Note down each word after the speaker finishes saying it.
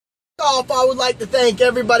off, I would like to thank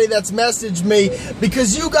everybody that's messaged me,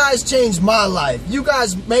 because you guys changed my life. You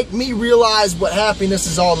guys make me realize what happiness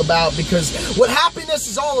is all about, because what happiness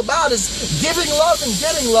is all about is giving love and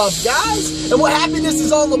getting love, guys. And what happiness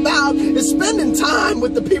is all about is spending time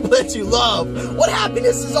with the people that you love. What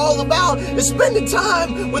happiness is all about is spending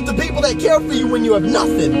time with the people that care for you when you have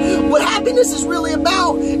nothing. What happiness is really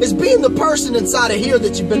about is being the person inside of here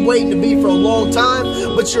that you've been waiting to be for a long time,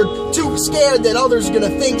 but you're too scared that others are going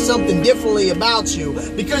to think something differently about you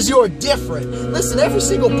because you're different. Listen, every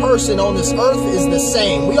single person on this earth is the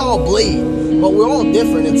same. We all bleed, but we're all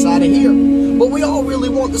different inside of here. But we all really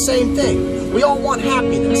want the same thing. We all want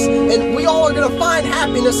happiness, and we all are going to find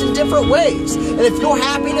happiness in different ways. And if your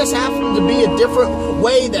happiness happens to be a different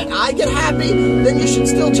way that I get happy, then you should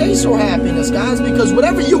still chase your happiness, guys, because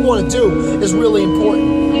whatever you want to do is really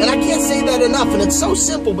important. And I can't say that enough, and it's so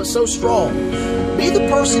simple but so strong. Be the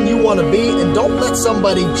person you want to be, and don't let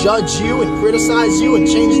somebody judge you and criticize you and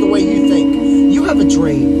change the way you think. You have a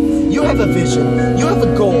dream, you have a vision, you have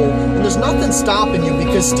a goal, and there's nothing stopping you,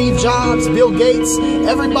 because Steve Jobs, Bill Gates,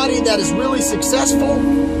 everybody that is really successful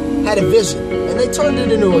had a vision, and they turned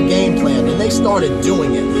it into a game plan, and they started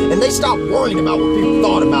doing it, and they stopped worrying about what people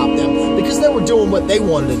thought about them, because they were doing what they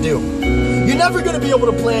wanted to do. You're never going to be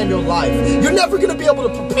able to plan your life. You're never going to be able to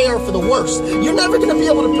prepare for the worst. You're never going to be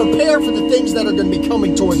able to prepare for the things that are going to be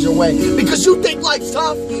coming towards your way, because you think life's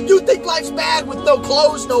tough. You think life's bad with no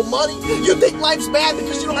clothes, no money. You think life's bad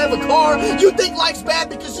because you don't have a car. You think life's bad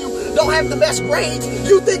because you don't have the best grades.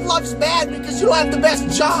 You think life's bad because you don't have the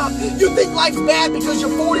best job. You think life's bad because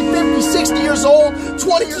you're 40, 50, 60 years old,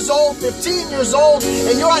 20 years old, 15 years old,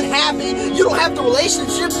 and you're unhappy. You don't have the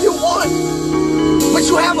relationship you want, but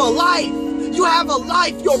you have a life. You have a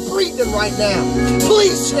life you're breathing right now.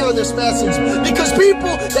 Please share this message, because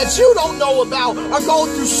people that you don't know about are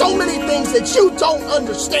going through so many things that you don't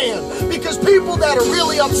understand. Because people that are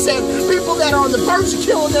really upset, people that are on the verge of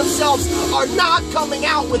killing themselves, are not coming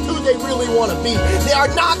out with who they really want to be. They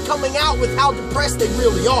are not coming out with how depressed they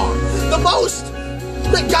really are.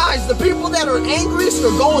 Guys, the people that are angriest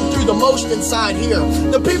are going through the most inside here.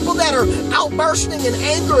 The people that are outbursting in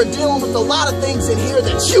anger are dealing with a lot of things in here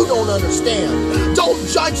that you don't understand. Don't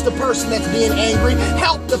judge the person that's being angry.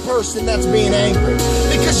 Help the person that's being angry,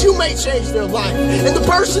 because you may change their life. And the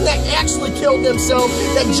person that actually killed themselves,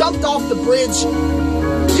 that jumped off the bridge,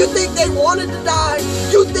 you think they wanted to die?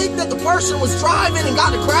 You think that the person was driving and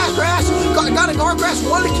got a car crash,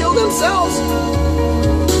 wanted to kill themselves?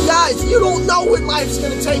 Guys, you don't know when life's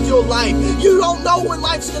going to take your life. You don't know when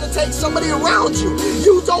life's going to take somebody around you.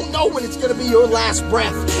 You don't know when it's going to be your last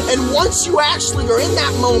breath. And once you actually are in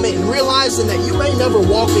that moment and realizing that you may never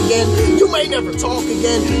walk again, you may never talk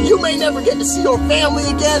again, you may never get to see your family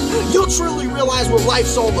again, you'll truly realize what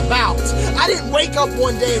life's all about. I didn't wake up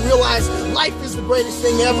one day and realize life is the greatest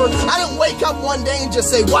thing ever. I didn't wake up one day and just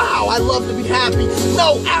say, wow, I love to be happy.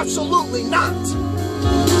 No, absolutely not.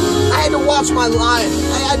 I had to watch my life.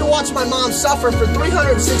 I had to watch my mom suffer for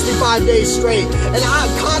 365 days straight. And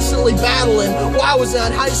I'm constantly battling while I was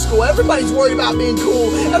in high school. Everybody's worried about being cool.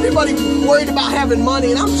 Everybody worried about having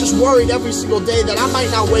money. And I'm just worried every single day that I might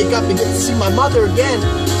not wake up and get to see my mother again.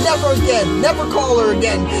 Never again. Never call her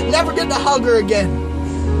again. Never get to hug her again.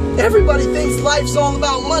 Everybody thinks life's all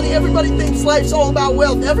about money. Everybody thinks life's all about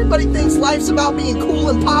wealth. Everybody thinks life's about being cool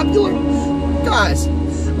and popular. Guys,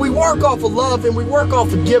 we work off of love, and we work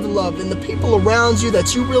off of giving love, and the people around you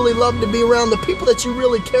that you really love to be around, the people that you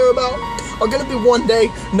really care about, are going to be one day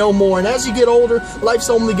no more. And as you get older, life's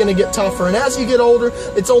only going to get tougher. And as you get older,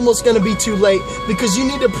 it's almost going to be too late, because you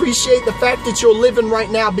need to appreciate the fact that you're living right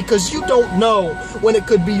now, because you don't know when it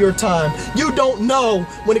could be your time. You don't know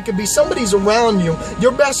when it could be somebody's around you.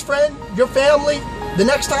 Your best friend, your family. The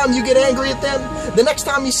next time you get angry at them, the next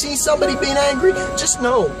time you see somebody being angry, just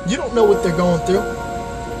know you don't know what they're going through.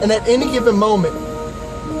 And at any given moment,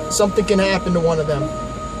 something can happen to one of them.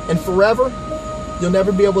 And forever, you'll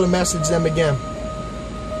never be able to message them again.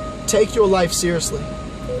 Take your life seriously.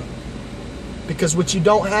 Because what you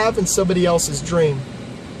don't have is somebody else's dream.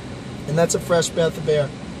 And that's a fresh breath of air.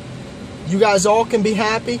 You guys all can be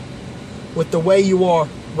happy with the way you are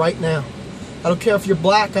right now. I don't care if you're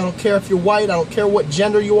black. I don't care if you're white. I don't care what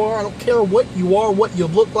gender you are. I don't care what you are, what you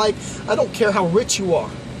look like. I don't care how rich you are.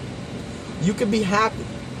 You can be happy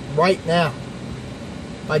right now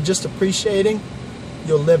by just appreciating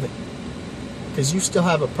your living, because you still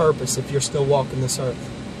have a purpose if you're still walking this earth.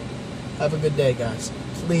 Have a good day, guys.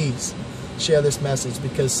 Please share this message,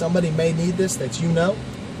 because somebody may need this that you know,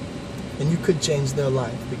 and you could change their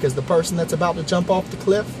life, because the person that's about to jump off the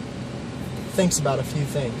cliff thinks about a few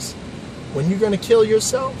things. When you're going to kill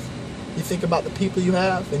yourself, You think about the people you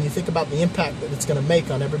have, and you think about the impact that it's going to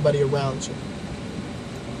make on everybody around you.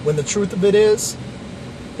 When the truth of it is,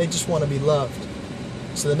 they just want to be loved.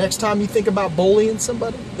 So the next time you think about bullying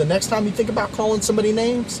somebody, the next time you think about calling somebody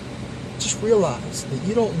names, just realize that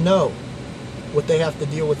you don't know what they have to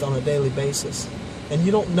deal with on a daily basis. And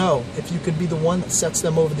you don't know if you could be the one that sets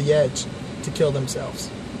them over the edge to kill themselves.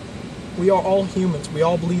 We are all humans. We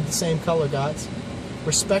all bleed the same color, guys.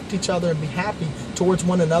 Respect each other and be happy towards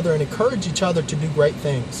one another and encourage each other to do great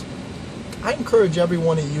things. I encourage every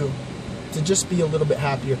one of you to just be a little bit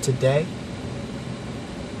happier today,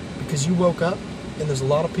 because you woke up and there's a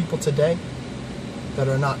lot of people today that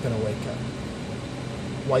are not going to wake up.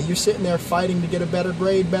 While you're sitting there fighting to get a better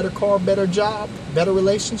grade, better car, better job, better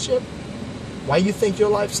relationship, why you think your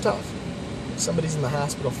life's tough? Somebody's in the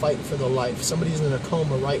hospital fighting for their life. Somebody's in a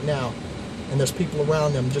coma right now, and there's people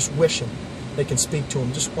around them just wishing they can speak to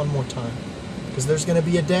them just one more time. Because there's going to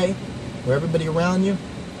be a day where everybody around you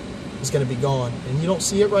is going to be gone. And you don't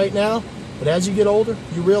see it right now, but as you get older,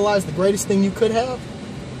 you realize the greatest thing you could have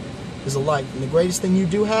is a life. And the greatest thing you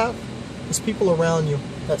do have is people around you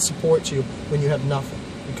that support you when you have nothing.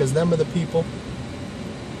 Because them are the people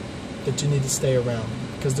that you need to stay around.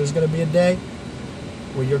 Because there's going to be a day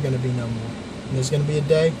where you're going to be no more. And there's going to be a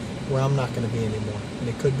day where I'm not going to be anymore. And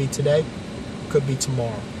it could be today, it could be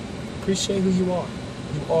tomorrow. Appreciate who you are.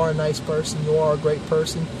 You are a nice person, you are a great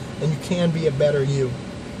person, and you can be a better you.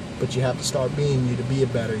 But you have to start being you to be a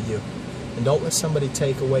better you. And don't let somebody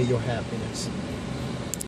take away your happiness.